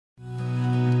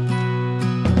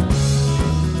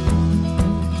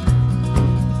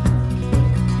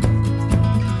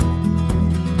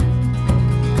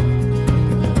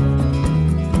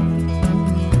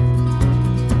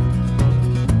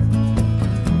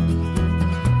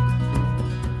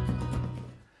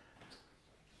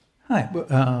Hi.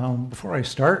 Before I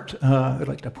start, I'd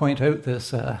like to point out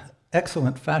this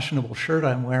excellent fashionable shirt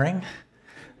I'm wearing,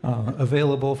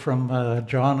 available from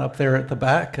John up there at the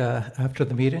back after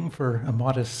the meeting for a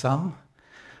modest sum.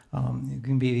 You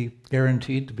can be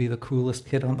guaranteed to be the coolest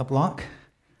kid on the block.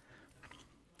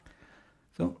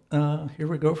 So here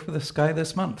we go for the sky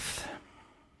this month.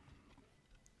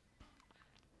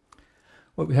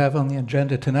 What we have on the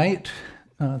agenda tonight,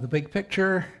 the big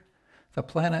picture, the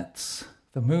planets,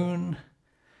 the moon,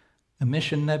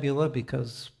 emission nebula,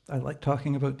 because I like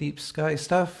talking about deep sky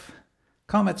stuff,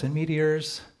 comets and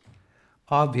meteors,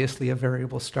 obviously a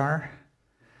variable star.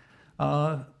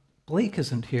 Blake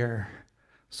isn't here,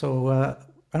 so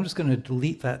I'm just going to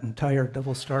delete that entire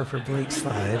double star for Blake's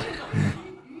slide.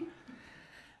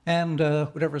 And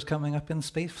whatever's coming up in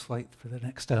space flight for the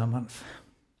next month.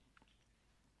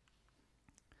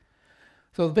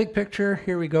 So the big picture,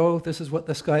 here we go. This is what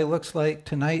the sky looks like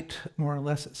tonight, more or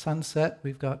less at sunset.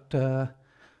 We've got a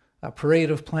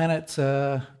parade of planets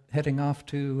heading off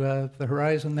to the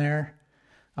horizon there.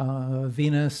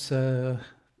 Venus,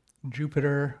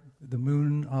 Jupiter, the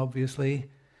moon,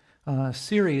 obviously.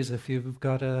 Ceres, if you've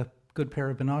got a good pair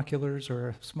of binoculars or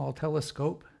a small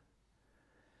telescope.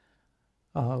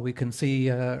 We can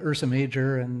see Ursa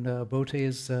Major and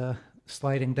Bootes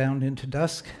sliding down into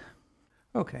dusk.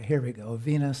 Okay, here we go.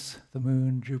 Venus, the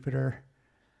moon, Jupiter.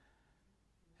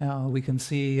 We can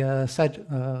see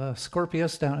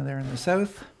Scorpius down there in the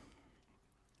south.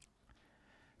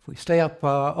 If we stay up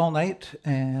all night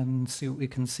and see what we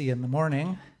can see in the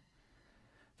morning,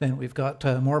 then we've got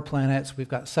more planets. We've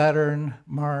got Saturn,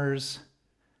 Mars,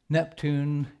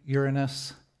 Neptune,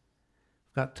 Uranus.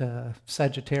 We've got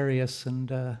Sagittarius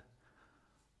and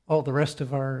all the rest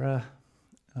of our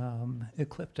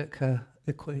ecliptic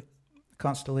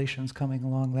constellations coming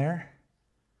along there.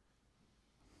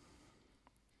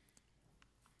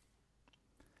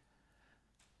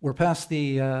 We're past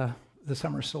the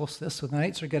summer solstice, so the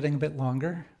nights are getting a bit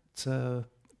longer. It's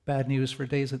bad news for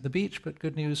days at the beach, but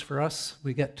good news for us.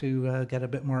 We get to get a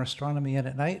bit more astronomy in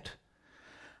at night.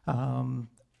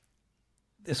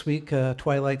 This week,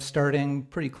 twilight's finishing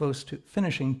pretty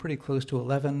close to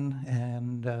 11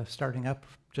 and starting up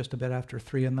just a bit after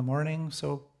 3 in the morning.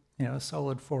 So, you know, a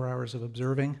solid 4 hours of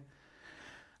observing.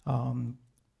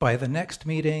 By the next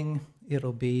meeting,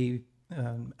 it'll be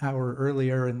an hour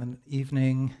earlier in the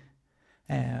evening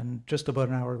and just about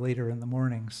an hour later in the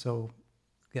morning. So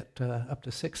get up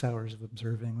to 6 hours of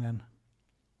observing then.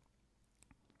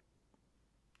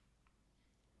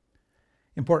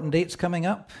 Important dates coming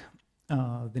up.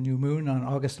 The new moon on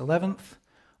August 11th.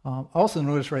 Also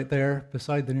notice right there,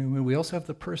 beside the new moon, we also have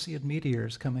the Perseid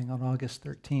meteors coming on August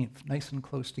 13th, nice and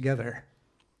close together.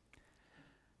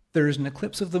 There's an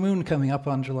eclipse of the moon coming up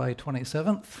on July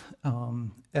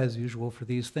 27th. As usual for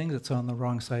these things, it's on the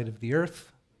wrong side of the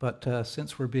Earth, but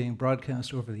since we're being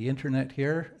broadcast over the internet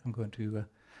here, I'm going to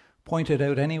point it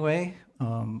out anyway.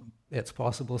 It's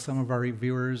possible some of our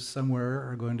viewers somewhere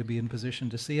are going to be in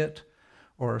position to see it,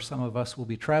 or some of us will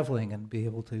be traveling and be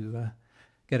able to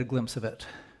get a glimpse of it.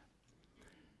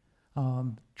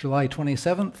 July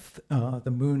 27th,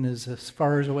 the moon is as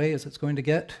far away as it's going to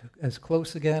get, as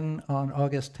close again on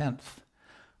August 10th.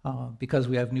 Because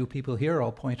we have new people here,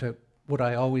 I'll point out what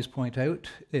I always point out.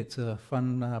 It's a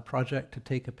fun project to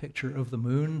take a picture of the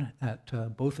moon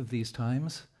at both of these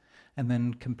times, and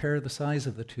then compare the size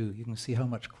of the two. You can see how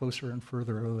much closer and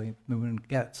further away the moon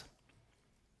gets.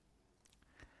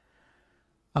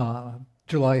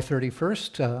 July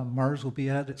 31st, Mars will be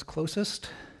at its closest.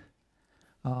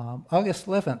 August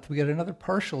 11th, we get another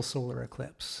partial solar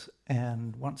eclipse.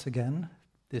 And once again,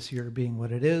 this year being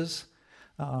what it is,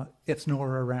 it's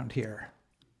nowhere around here.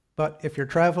 But if you're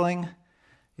traveling,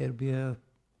 it'd be a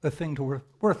thing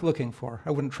worth looking for.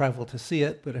 I wouldn't travel to see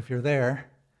it, but if you're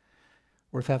there,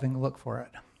 worth having a look for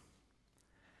it.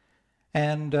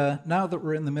 And now that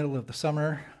we're in the middle of the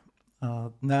summer,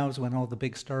 now is when all the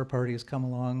big star parties come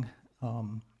along.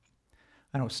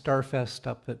 I know Starfest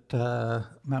up at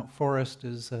Mount Forest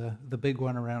is the big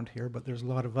one around here, but there's a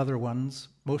lot of other ones,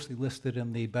 mostly listed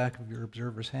in the back of your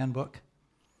observer's handbook.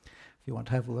 If you want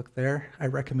to have a look there, I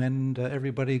recommend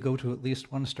everybody go to at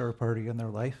least one star party in their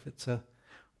life. It's a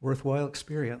worthwhile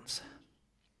experience.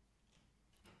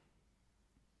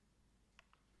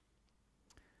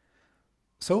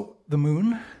 So the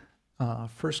moon,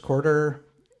 first quarter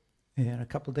in a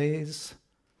couple days.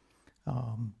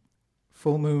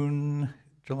 Full moon,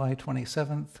 July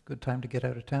 27th, good time to get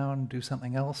out of town, do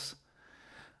something else.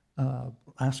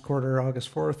 Last quarter,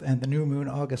 August 4th, and the new moon,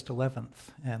 August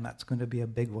 11th. And that's going to be a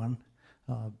big one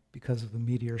because of the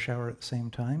meteor shower at the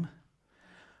same time.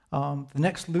 The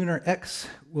next lunar X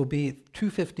will be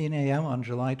 2:15 a.m. on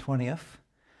July 20th.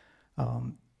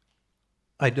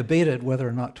 I debated whether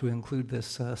or not to include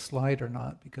this slide or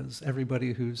not, because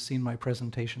everybody who's seen my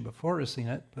presentation before has seen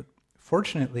it, but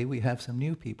fortunately we have some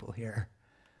new people here.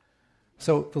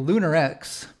 So the lunar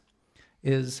X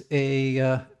is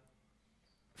a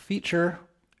feature.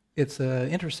 It's an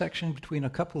intersection between a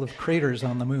couple of craters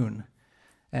on the moon.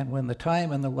 And when the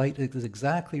time and the light is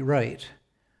exactly right,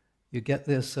 you get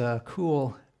this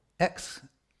cool X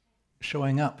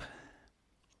showing up.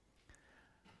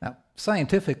 Now,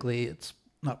 scientifically, it's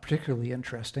not particularly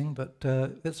interesting, but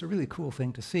it's a really cool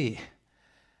thing to see.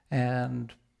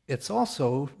 And it's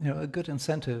also, a good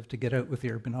incentive to get out with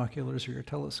your binoculars or your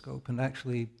telescope and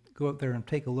actually go out there and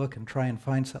take a look and try and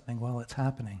find something while it's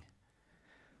happening.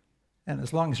 And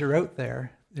as long as you're out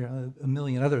there, there are a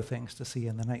million other things to see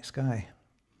in the night sky.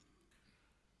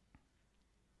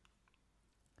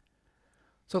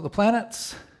 So the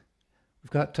planets, we've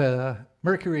got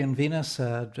Mercury and Venus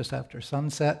just after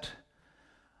sunset.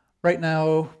 Right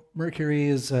now, Mercury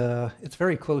is it's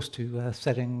very close to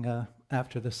setting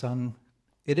after the sun.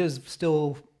 It is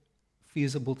still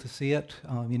feasible to see it.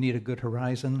 You need a good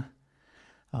horizon.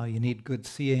 You need good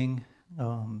seeing.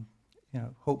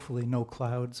 Hopefully no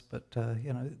clouds, but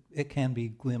it can be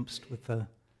glimpsed with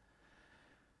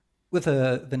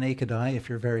the naked eye if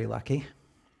you're very lucky.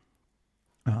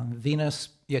 Venus,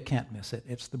 you can't miss it.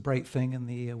 It's the bright thing in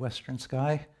the western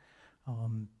sky.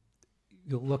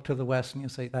 You'll look to the west and you'll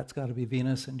say, that's got to be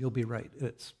Venus, and you'll be right.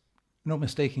 It's no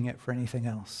mistaking it for anything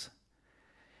else.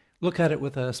 Look at it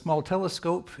with a small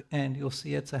telescope and you'll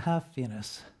see it's a half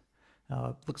Venus.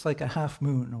 Looks like a half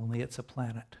moon, only it's a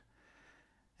planet.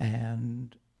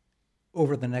 And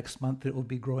over the next month, it will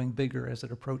be growing bigger as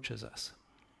it approaches us.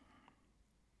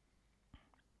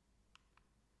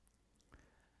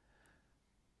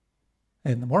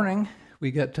 In the morning,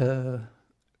 we get a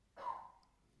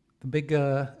big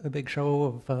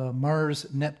show of Mars,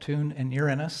 Neptune, and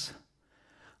Uranus.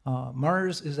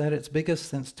 Mars is at its biggest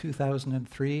since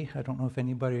 2003. I don't know if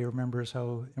anybody remembers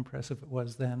how impressive it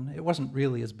was then. It wasn't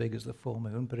really as big as the full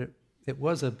moon, but it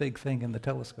was a big thing in the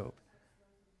telescope.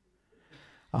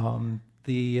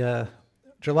 The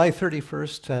July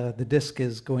 31st, the disk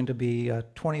is going to be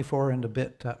 24 and a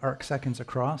bit arc seconds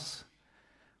across,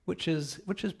 which is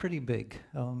pretty big.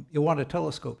 You'll want a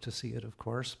telescope to see it, of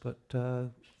course, but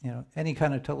any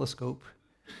kind of telescope,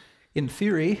 in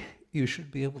theory, you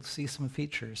should be able to see some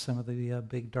features, some of the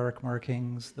big dark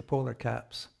markings, the polar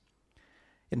caps.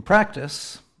 In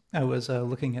practice, I was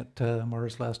looking at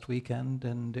Mars last weekend,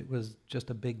 and it was just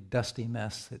a big dusty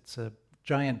mess. It's a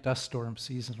giant dust storm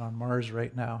season on Mars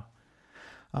right now.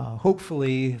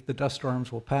 Hopefully, the dust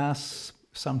storms will pass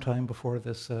sometime before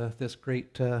this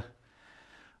great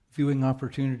viewing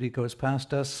opportunity goes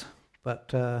past us.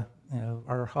 But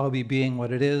our hobby being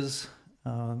what it is,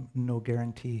 no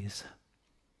guarantees.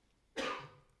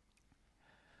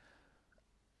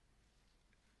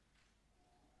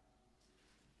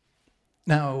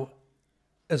 Now,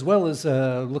 as well as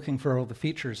looking for all the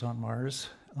features on Mars,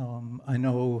 I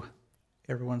know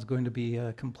everyone's going to be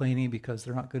complaining because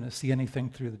they're not going to see anything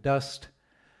through the dust.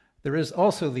 There is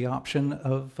also the option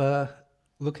of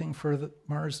looking for the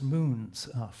Mars moons,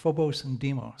 Phobos and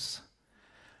Deimos.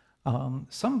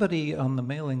 Somebody on the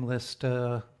mailing list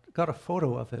got a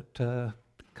photo of it a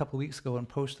couple weeks ago and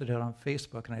posted it on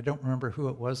Facebook, and I don't remember who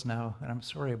it was now, and I'm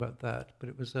sorry about that, but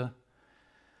it was a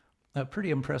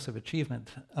pretty impressive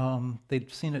achievement.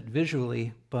 They'd seen it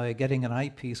visually by getting an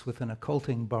eyepiece with an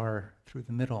occulting bar through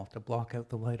the middle to block out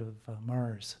the light of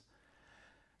Mars.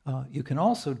 You can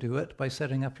also do it by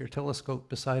setting up your telescope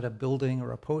beside a building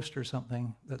or a post or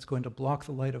something that's going to block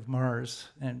the light of Mars,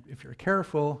 and if you're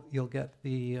careful, you'll get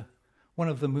one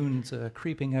of the moons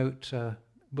creeping out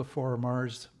before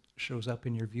Mars shows up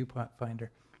in your viewfinder.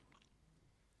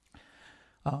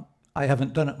 I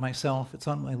haven't done it myself. It's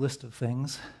on my list of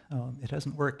things. It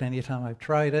hasn't worked any time I've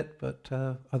tried it, but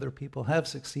other people have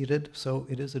succeeded, so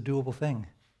it is a doable thing.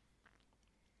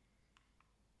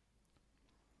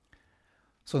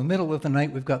 So in the middle of the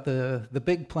night, we've got the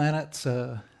big planets,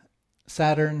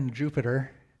 Saturn,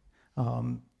 Jupiter.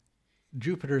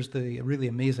 Jupiter's the really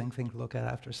amazing thing to look at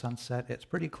after sunset. It's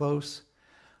pretty close.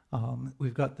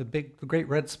 We've got the great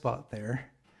red spot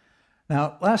there.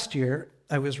 Now, last year,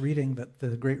 I was reading that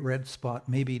the great red spot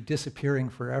may be disappearing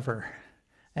forever,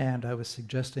 and I was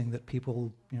suggesting that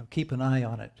people, keep an eye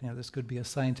on it. This could be a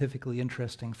scientifically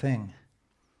interesting thing.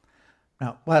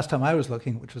 Now, last time I was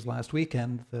looking, which was last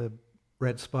weekend, the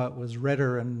red spot was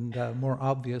redder and more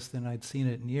obvious than I'd seen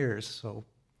it in years. So,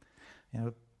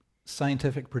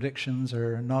 scientific predictions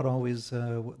are not always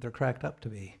what they're cracked up to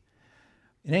be.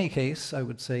 In any case, I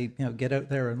would say, get out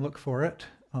there and look for it.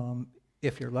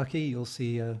 If you're lucky, you'll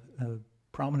see a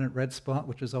prominent red spot,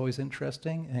 which is always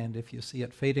interesting, and if you see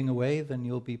it fading away, then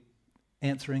you'll be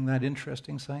answering that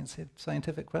interesting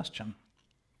scientific question.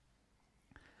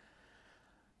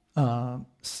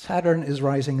 Saturn is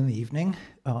rising in the evening.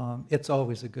 It's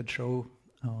always a good show.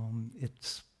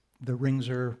 The rings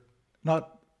are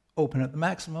not open at the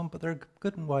maximum, but they're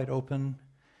good and wide open.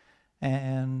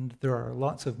 And there are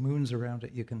lots of moons around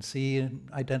it you can see and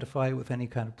identify with any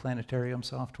kind of planetarium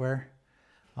software.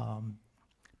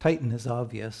 Titan is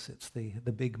obvious, it's the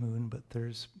big moon, but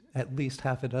there's at least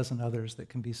half a dozen others that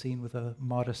can be seen with a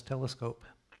modest telescope.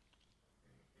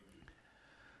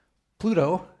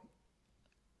 Pluto,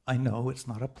 I know it's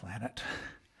not a planet,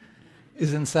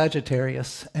 is in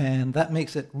Sagittarius, and that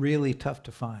makes it really tough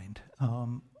to find.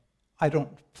 I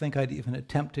don't think I'd even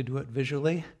attempt to do it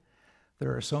visually.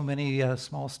 There are so many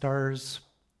small stars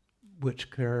which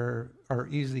are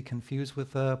easily confused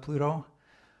with Pluto,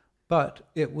 but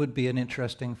it would be an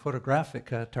interesting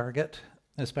photographic target,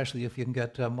 especially if you can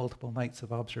get multiple nights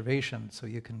of observation, so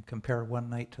you can compare one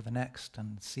night to the next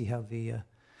and see how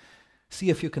see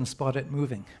if you can spot it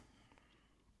moving.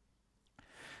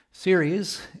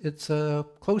 Ceres, it's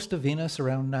close to Venus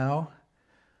around now.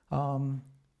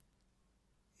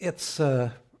 It's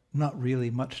not really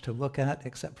much to look at,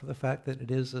 except for the fact that it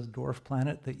is a dwarf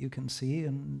planet that you can see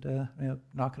and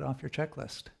knock it off your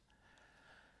checklist.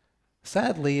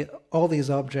 Sadly, all these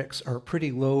objects are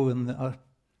pretty low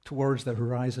towards the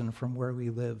horizon from where we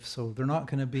live, so they're not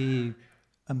going to be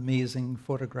amazing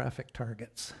photographic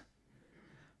targets.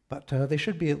 But they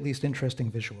should be at least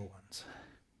interesting visual ones.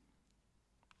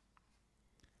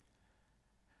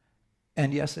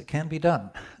 And yes, it can be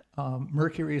done.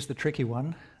 Mercury is the tricky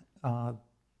one.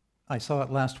 I saw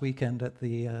it last weekend at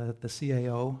the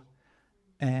CAO,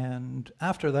 and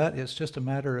after that, it's just a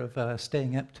matter of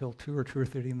staying up till 2 or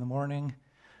 2:30 in the morning.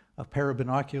 A pair of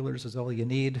binoculars is all you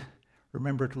need.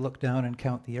 Remember to look down and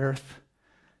count the Earth.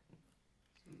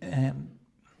 And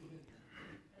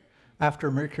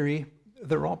after Mercury,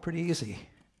 they're all pretty easy.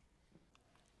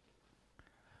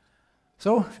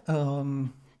 So,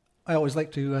 I always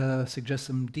like to suggest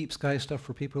some deep sky stuff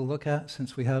for people to look at,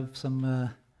 since we have some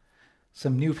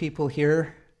new people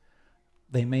here.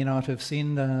 They may not have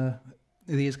seen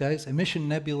these guys. Emission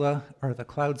nebula are the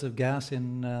clouds of gas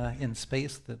in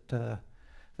space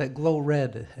that glow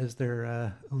red as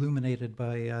they're illuminated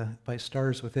by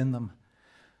stars within them.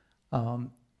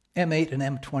 M8 and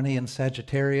M20 in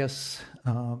Sagittarius.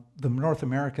 The North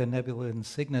America Nebula in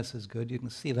Cygnus is good. You can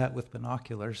see that with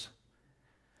binoculars.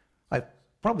 I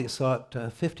probably saw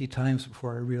it 50 times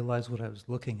before I realized what I was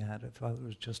looking at. I thought it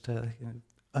was just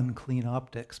unclean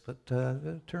optics, but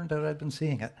it turned out I'd been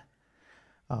seeing it.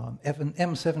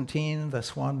 M17, the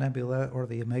Swan Nebula or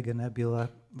the Omega Nebula,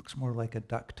 looks more like a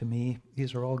duck to me.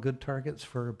 These are all good targets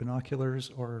for binoculars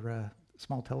or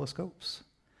small telescopes.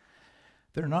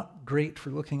 They're not great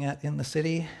for looking at in the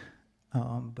city,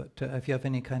 but if you have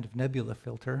any kind of nebula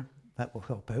filter, that will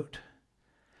help out.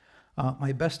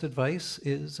 My best advice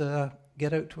is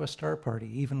get out to a star party,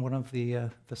 even one of the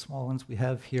small ones we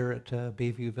have here at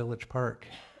Bayview Village Park.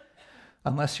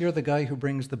 Unless you're the guy who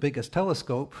brings the biggest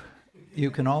telescope,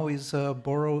 you can always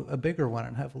borrow a bigger one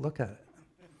and have a look at it,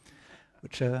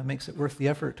 which makes it worth the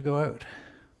effort to go out.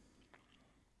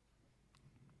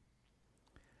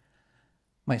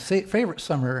 My favorite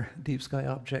summer deep sky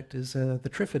object is the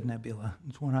Trifid Nebula.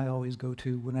 It's one I always go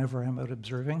to whenever I'm out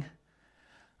observing.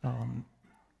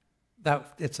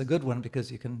 It's a good one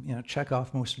because you can check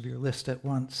off most of your list at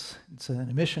once. It's an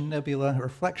emission nebula, a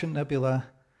reflection nebula,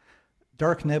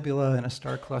 dark nebula, and a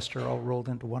star cluster all rolled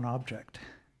into one object.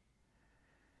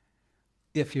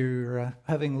 If you're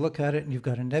having a look at it and you've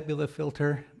got a nebula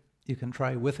filter, you can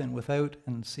try with and without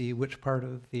and see which part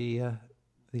of the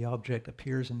object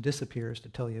appears and disappears to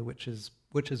tell you which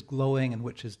is glowing and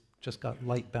which has just got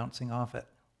light bouncing off it.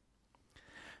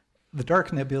 The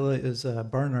dark nebula is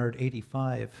Barnard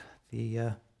 85,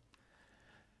 the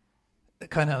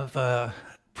kind of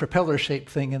propeller-shaped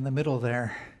thing in the middle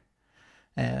there.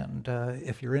 And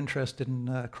if you're interested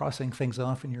in crossing things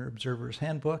off in your observer's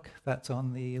handbook, that's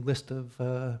on the list of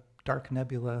dark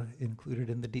nebula included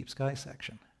in the deep sky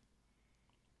section.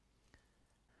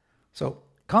 So,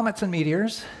 comets and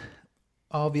meteors.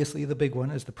 Obviously, the big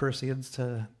one is the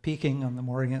Perseids peaking on the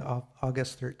morning of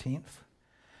August 13th.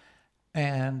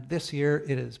 And this year,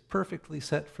 it is perfectly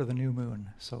set for the new moon.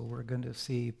 So we're going to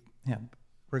see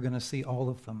all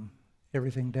of them.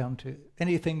 Everything down to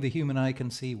anything the human eye can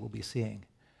see, we'll be seeing.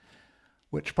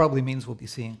 which probably means we'll be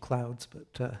seeing clouds, but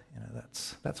you know,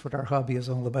 that's what our hobby is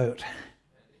all about.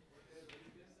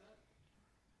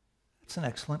 It's an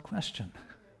excellent question.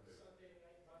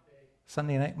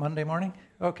 Sunday night, Monday morning?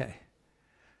 Okay.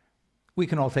 We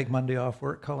can all take Monday off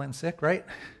work, call in sick, right?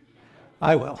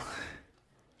 I will.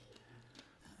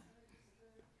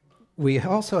 We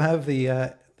also have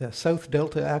the South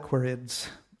Delta Aquarids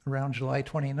around July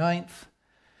 29th,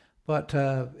 but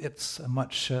it's a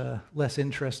much less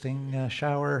interesting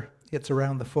shower. It's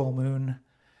around the full moon.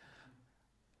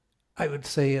 I would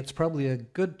say it's probably a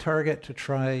good target to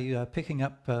try picking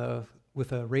up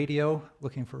with a radio,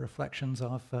 looking for reflections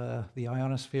off the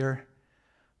ionosphere.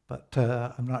 But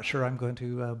I'm not sure I'm going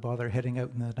to bother heading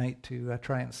out in the night to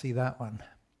try and see that one.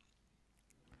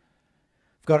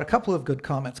 I've got a couple of good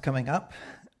comets coming up.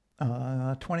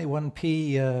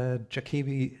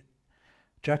 21P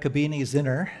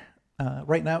Jacobini-Zinner.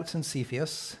 Right now it's in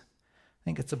Cepheus. I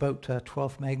think it's about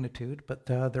 12th magnitude, but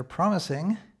they're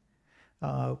promising,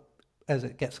 as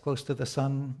it gets close to the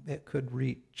sun, it could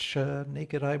reach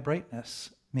naked eye brightness,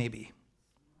 maybe.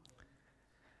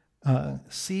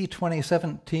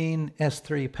 C2017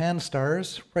 S3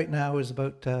 Pan-STARRS right now is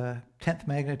about 10th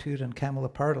magnitude in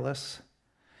Camelopardalis.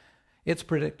 It's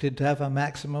predicted to have a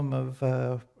maximum of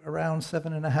around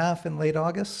 7.5 in late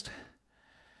August.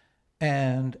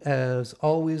 And as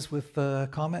always with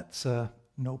comets,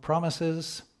 no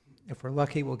promises. If we're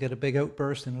lucky, we'll get a big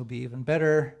outburst and it'll be even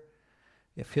better.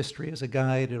 If history is a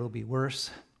guide, it'll be worse.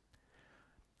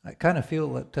 I kind of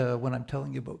feel that when I'm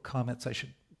telling you about comets, I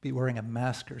should be wearing a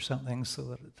mask or something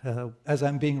so that as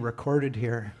I'm being recorded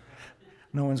here,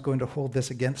 no one's going to hold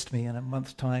this against me in a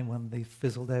month's time when they've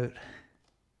fizzled out.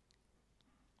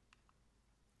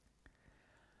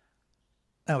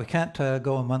 Now, we can't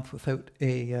go a month without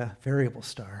a variable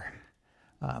star.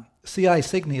 Ci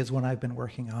Cygni is one I've been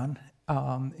working on.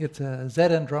 It's a Z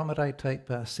Andromedae type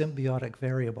symbiotic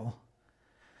variable.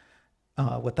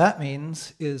 What that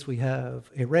means is we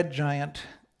have a red giant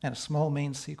and a small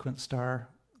main sequence star,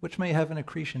 which may have an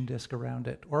accretion disk around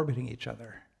it orbiting each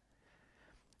other.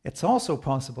 It's also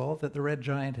possible that the red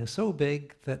giant is so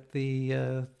big that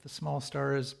the small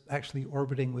star is actually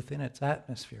orbiting within its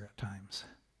atmosphere at times.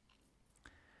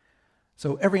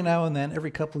 So every now and then,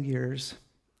 every couple years,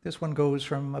 this one goes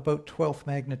from about 12th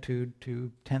magnitude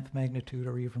to 10th magnitude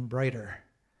or even brighter.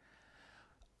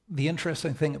 The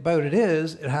interesting thing about it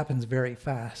is it happens very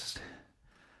fast,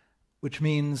 which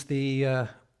means the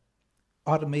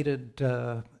automated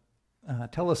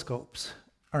telescopes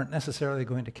aren't necessarily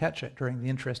going to catch it during the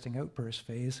interesting outburst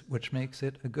phase, which makes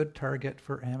it a good target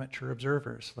for amateur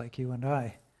observers like you and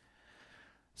I.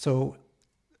 So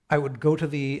I would go to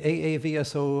the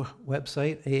AAVSO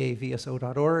website,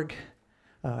 aavso.org,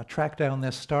 track down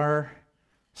this star,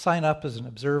 sign up as an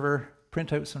observer,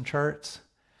 print out some charts,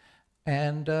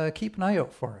 and keep an eye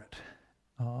out for it.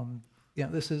 You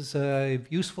know, this is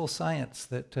useful science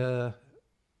that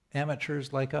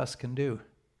amateurs like us can do.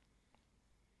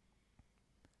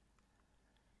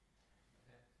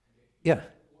 Yeah. Can you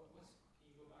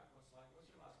go back one slide?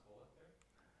 What's your last bullet there?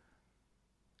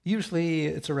 Usually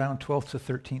it's around 12th to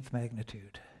 13th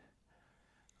magnitude.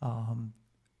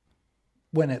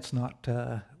 When it's not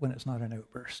an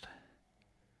outburst.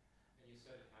 And you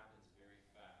said it happens very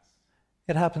fast.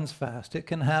 It happens fast. It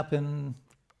can happen,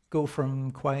 go from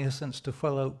quiescence to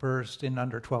full outburst in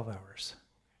under 12 hours.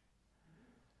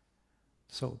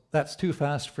 So that's too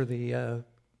fast for the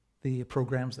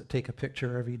programs that take a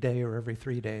picture every day or every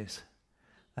 3 days.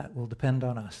 That will depend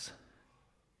on us.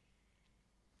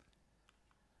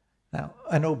 Now,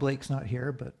 I know Blake's not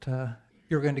here, but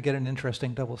you're going to get an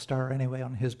interesting double star anyway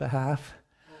on his behalf.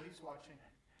 Oh, he's watching.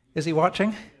 Is he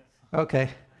watching? Yes. Okay.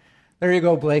 There you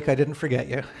go, Blake. I didn't forget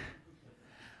you.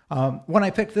 One I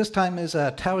picked this time is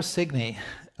Tau Cygni,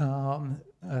 a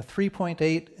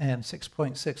 3.8 and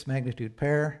 6.6 magnitude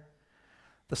pair.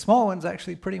 The small one's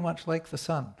actually pretty much like the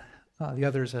sun. The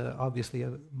other's obviously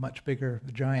a much bigger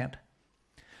giant.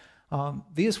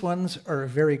 These ones are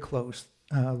very close,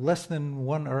 less than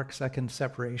 1 arcsecond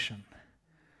separation.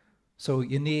 So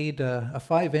you need a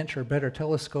 5-inch or better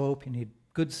telescope, you need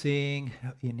good seeing,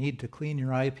 you need to clean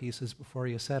your eyepieces before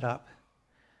you set up.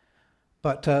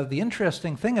 But the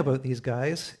interesting thing about these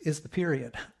guys is the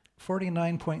period,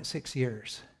 49.6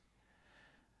 years.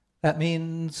 That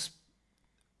means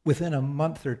within a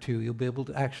month or two, you'll be able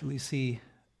to actually see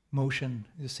motion.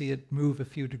 You'll see it move a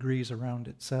few degrees around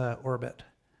its orbit.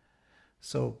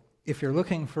 So if you're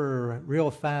looking for real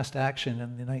fast action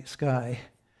in the night sky,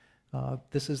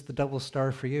 this is the double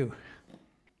star for you.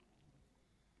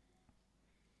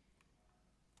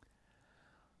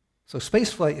 So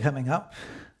spaceflight coming up.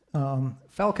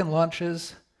 Falcon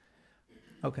launches.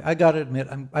 Okay, I gotta admit,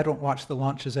 I don't watch the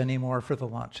launches anymore for the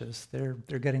launches. They're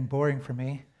getting boring for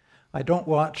me. I don't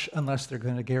watch unless they're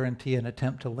going to guarantee an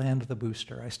attempt to land the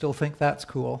booster. I still think that's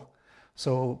cool.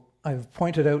 So I've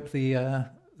pointed out the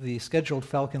scheduled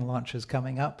Falcon launches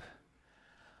coming up.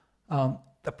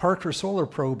 The Parker Solar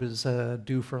Probe is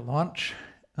due for launch.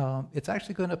 It's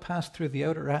actually going to pass through the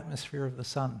outer atmosphere of the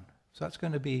sun. So that's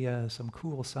going to be some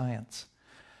cool science.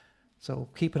 So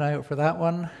keep an eye out for that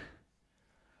one.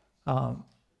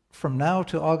 From now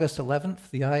to August 11th,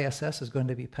 the ISS is going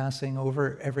to be passing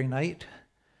over every night.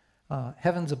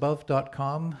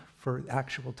 Heavensabove.com for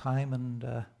actual time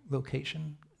and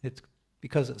location.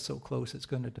 Because it's so close, it's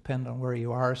going to depend on where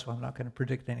you are, so I'm not going to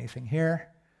predict anything here.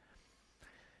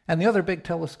 And the other big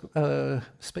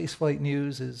spaceflight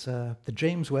news is the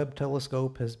James Webb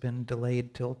Telescope has been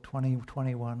delayed till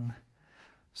 2021.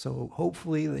 So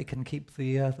hopefully they can keep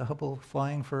the Hubble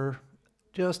flying for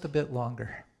just a bit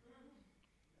longer.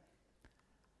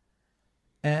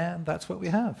 And that's what we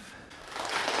have.